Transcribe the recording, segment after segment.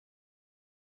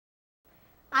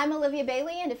I'm Olivia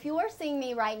Bailey, and if you are seeing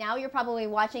me right now, you're probably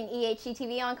watching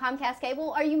EHCtv on Comcast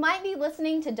Cable, or you might be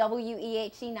listening to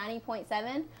WEHC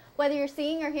 90.7. Whether you're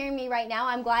seeing or hearing me right now,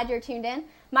 I'm glad you're tuned in.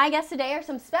 My guests today are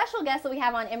some special guests that we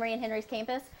have on Emory and Henry's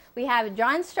campus. We have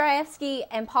John Striefsky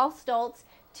and Paul Stoltz,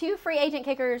 two free agent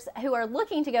kickers who are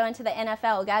looking to go into the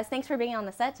NFL. Guys, thanks for being on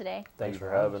the set today. Thanks for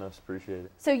having us. Appreciate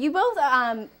it. So you both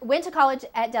went to college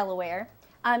at Delaware.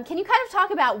 Can you kind of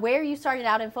talk about where you started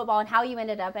out in football and how you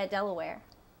ended up at Delaware?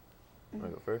 Want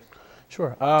to go first?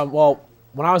 Sure. Well,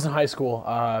 when I was in high school,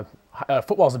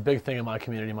 football is a big thing in my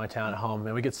community, my town at home,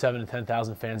 and we get 7,000 to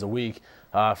 10,000 fans a week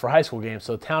for high school games,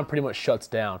 so the town pretty much shuts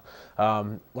down.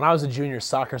 When I was a junior,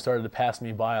 soccer started to pass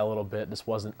me by a little bit. This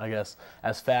wasn't, I guess,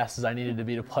 as fast as I needed to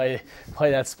be to play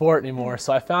that sport anymore,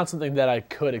 so I found something that I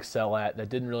could excel at that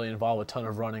didn't really involve a ton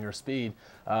of running or speed,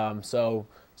 so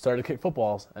started to kick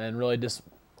footballs, and really just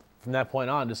from that point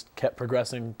on just kept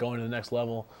progressing, going to the next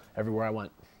level everywhere I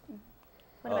went.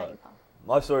 What about you, Paul?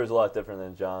 My story is a lot different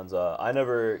than John's. I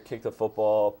never kicked a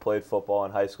football, played football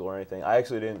in high school or anything. I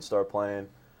actually didn't start playing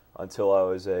until I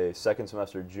was a second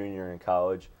semester junior in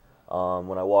college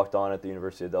when I walked on at the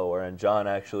University of Delaware. And John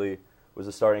actually was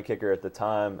a starting kicker at the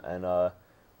time and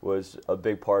was a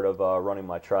big part of running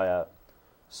my tryout.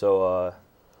 So,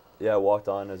 yeah, I walked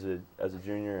on as a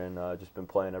junior and just been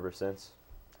playing ever since.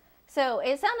 So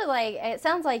it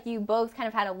sounds like you both kind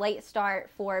of had a late start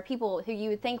for people who you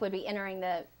would think would be entering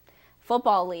the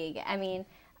football league. I mean,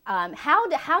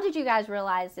 how did you guys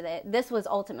realize that this was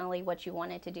ultimately what you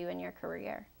wanted to do in your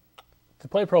career? To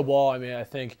play pro ball, I mean, I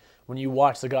think when you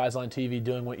watch the guys on TV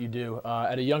doing what you do,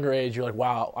 at a younger age, you're like,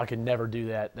 wow, I could never do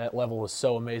that. That level was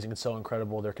so amazing and so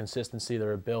incredible, their consistency,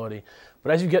 their ability.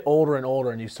 But as you get older and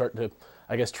older and you start to,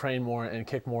 I guess, train more and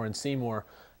kick more and see more,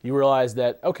 you realize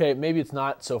that, okay, maybe it's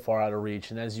not so far out of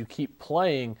reach. And as you keep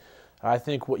playing, I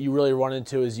think what you really run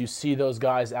into is you see those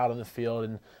guys out on the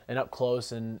field and up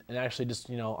close and actually just,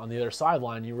 you know, on the other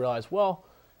sideline, you realize, well,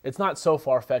 it's not so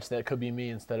far-fetched that it could be me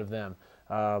instead of them.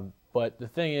 But the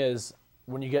thing is,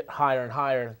 when you get higher and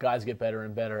higher, guys get better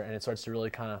and better, and it starts to really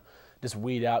kind of just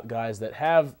weed out guys that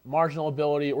have marginal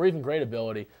ability or even great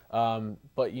ability,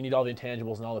 but you need all the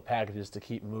intangibles and all the packages to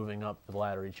keep moving up the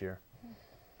ladder each year.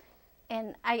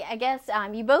 And I guess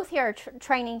you both here are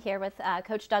training here with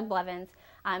Coach Doug Blevins,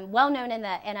 well known in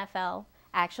the NFL,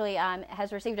 actually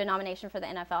has received a nomination for the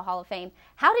NFL Hall of Fame.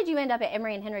 How did you end up at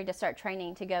Emory and Henry to start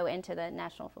training to go into the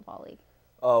National Football League?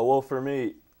 Well, for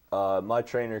me, my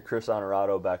trainer, Chris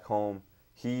Honorato, back home,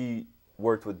 he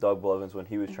worked with Doug Blevins when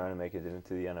he was trying to make it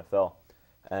into the NFL.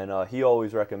 And he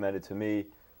always recommended to me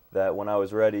that when I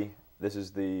was ready, this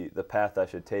is the path I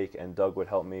should take, and Doug would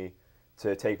help me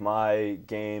to take my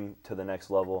game to the next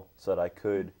level so that I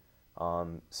could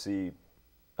see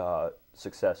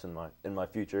success in my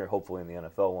future, hopefully in the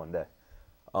NFL one day.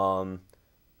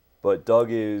 But Doug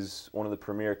is one of the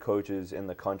premier coaches in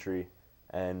the country,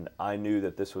 and I knew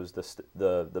that this was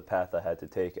the path I had to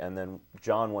take. And then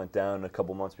John went down a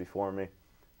couple months before me,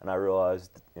 and I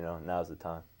realized, you know, now's the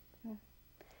time.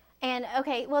 And,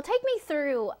 okay, well, take me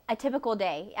through a typical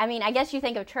day. I mean, I guess you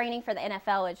think of training for the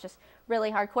NFL, it's just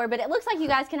really hardcore, but it looks like you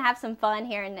guys can have some fun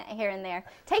here and there.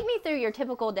 Take me through your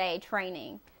typical day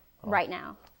training right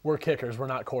now. We're kickers, we're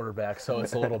not quarterbacks, so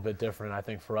it's a little bit different, I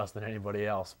think, for us than anybody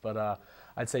else. But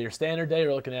I'd say your standard day,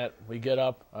 you're looking at, we get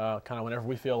up kind of whenever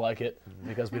we feel like it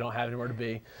because we don't have anywhere to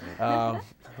be.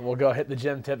 We'll go hit the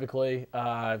gym typically,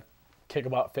 kick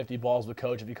about 50 balls with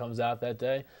Coach if he comes out that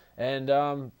day,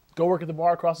 and go work at the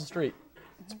bar across the street.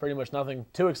 It's pretty much nothing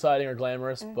too exciting or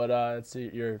glamorous, but it's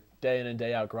your day in and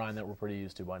day out grind that we're pretty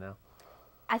used to by now.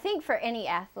 I think for any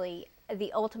athlete,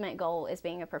 the ultimate goal is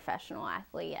being a professional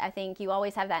athlete. I think you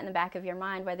always have that in the back of your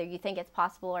mind, whether you think it's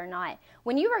possible or not.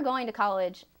 When you were going to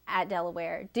college at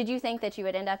Delaware, did you think that you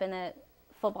would end up in the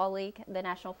football league, the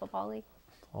National Football League?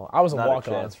 Well, I was a walk-on. Not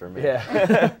a chance for me.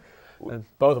 Yeah. And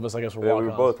both of us, I guess, were walk-ons. We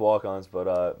were both walk-ons,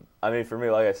 but I mean, for me,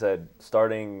 like I said,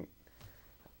 starting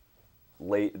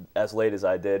as late as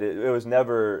I did, it was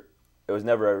never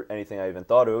anything I even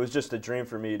thought of. It was just a dream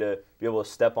for me to be able to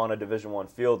step on a Division I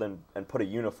field and put a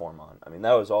uniform on. I mean,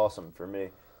 that was awesome for me,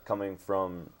 coming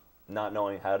from not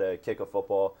knowing how to kick a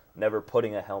football, never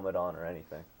putting a helmet on or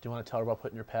anything. Do you want to tell her about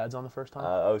putting your pads on the first time?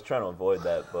 I was trying to avoid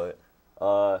that, but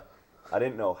I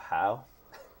didn't know how.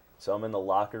 So I'm in the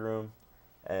locker room,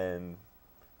 and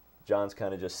John's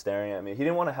kind of just staring at me. He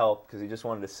didn't want to help because he just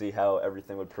wanted to see how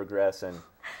everything would progress, and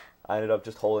I ended up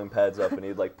just holding pads up, and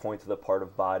he'd like point to the part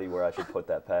of body where I should put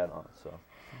that pad on. So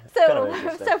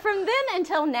from then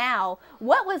until now,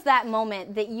 what was that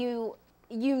moment that you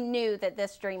knew that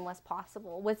this dream was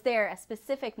possible? Was there a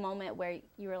specific moment where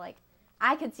you were like,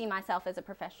 I could see myself as a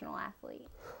professional athlete?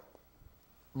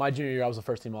 My junior year, I was a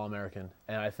first-team All-American,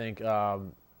 and I think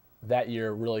that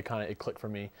year really kind of it clicked for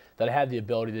me that I had the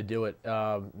ability to do it.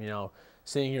 You know,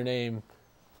 seeing your name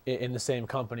in the same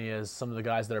company as some of the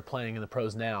guys that are playing in the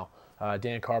pros now,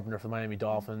 Dan Carpenter for the Miami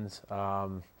Dolphins,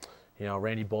 you know,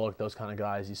 Randy Bullock, those kind of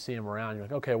guys. You see them around, you're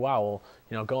like, okay, wow. Well,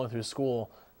 you know, going through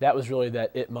school, that was really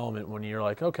that it moment when you're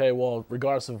like, okay, well,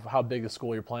 regardless of how big the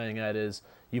school you're playing at is,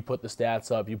 you put the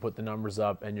stats up, you put the numbers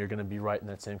up, and you're going to be right in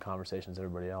that same conversation as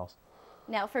everybody else.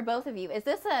 Now, for both of you, is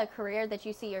this a career that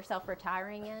you see yourself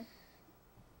retiring in?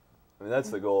 I mean, that's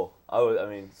the goal. I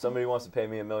mean, somebody wants to pay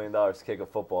me $1 million to kick a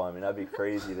football. I mean, that'd be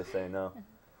crazy to say no.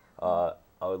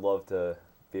 I would love to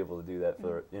be able to do that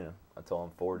for, you know, until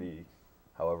I'm 40,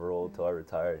 however old, till I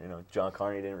retire. You know, John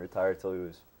Carney didn't retire till he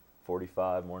was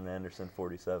 45, Morton Anderson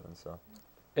 47, so.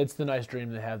 It's the nice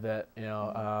dream to have that, you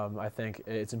know. I think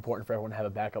it's important for everyone to have a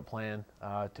backup plan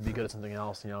to be good at something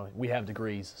else. You know, we have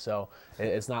degrees, so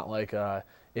it's not like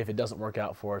if it doesn't work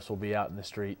out for us, we'll be out in the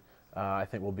street. I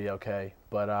think we'll be okay.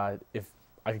 But if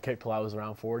I could kick till I was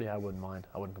around 40, I wouldn't mind.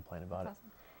 I wouldn't complain about it.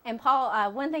 And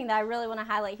Paul, one thing that I really want to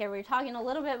highlight here, we were talking a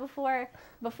little bit before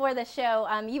the show,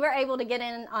 you were able to get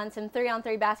in on some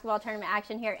 3-on-3 basketball tournament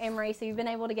action here at Emory, so you've been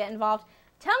able to get involved.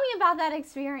 Tell me about that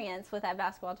experience with that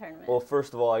basketball tournament. Well,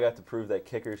 first of all, I got to prove that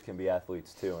kickers can be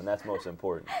athletes too, and that's most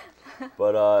important.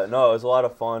 But no, it was a lot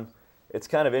of fun. It's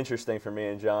kind of interesting for me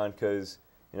and John because,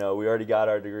 you know, we already got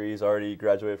our degrees, already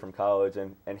graduated from college,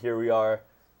 and here we are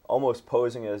almost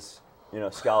posing as, you know,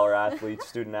 scholar athletes,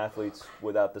 student athletes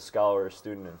without the scholar or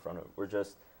student in front of it. We're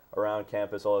just around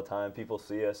campus all the time. People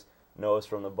see us, know us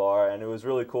from the bar, and it was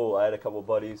really cool. I had a couple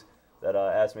buddies that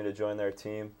asked me to join their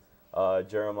team.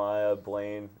 Jeremiah,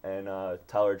 Blaine, and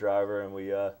Tyler Driver, and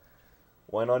we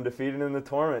went undefeated in the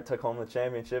tournament, took home the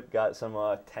championship, got some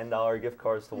 $10 gift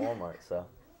cards to Walmart. So.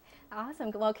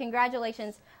 Awesome. Well,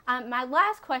 congratulations. My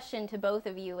last question to both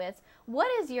of you is, what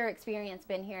has your experience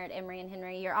been here at Emory and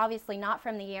Henry? You're obviously not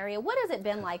from the area. What has it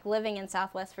been like living in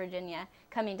Southwest Virginia,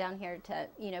 coming down here to,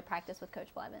 you know, practice with Coach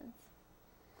Blevins?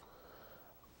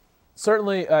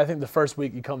 Certainly, I think the first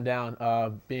week you come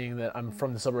down, being that I'm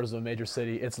from the suburbs of a major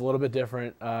city, it's a little bit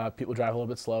different. People drive a little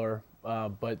bit slower.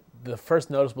 But the first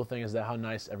noticeable thing is that how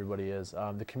nice everybody is.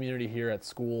 The community here at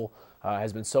school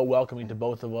has been so welcoming to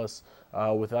both of us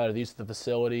with either the use of the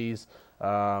facilities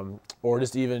or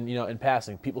just even, you know, in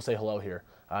passing. People say hello here.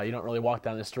 You don't really walk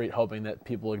down the street hoping that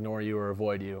people ignore you or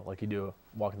avoid you like you do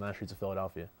walking down the streets of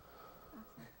Philadelphia.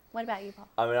 Awesome. What about you, Paul?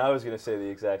 I mean, I was going to say the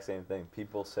exact same thing.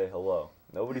 People say hello.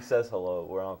 Nobody says hello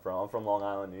where I'm from. I'm from Long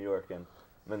Island, New York, and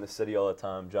I'm in the city all the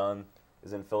time. John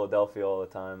is in Philadelphia all the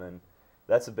time, and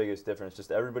that's the biggest difference.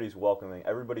 Just everybody's welcoming.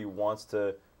 Everybody wants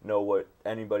to know what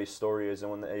anybody's story is,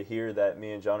 and when they hear that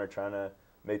me and John are trying to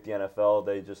make the NFL,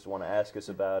 they just want to ask us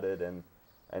about it and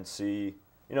see,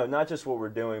 you know, not just what we're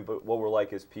doing, but what we're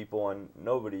like as people, and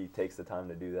nobody takes the time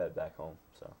to do that back home.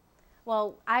 So.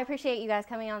 Well, I appreciate you guys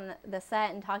coming on the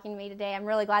set and talking to me today. I'm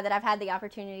really glad that I've had the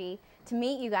opportunity to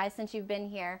meet you guys since you've been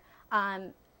here.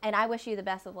 And I wish you the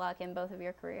best of luck in both of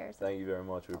your careers. Thank you very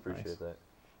much. We appreciate that.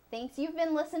 Thanks. You've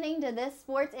been listening to this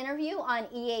sports interview on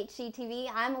EHCtv.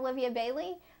 I'm Olivia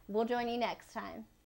Bailey. We'll join you next time.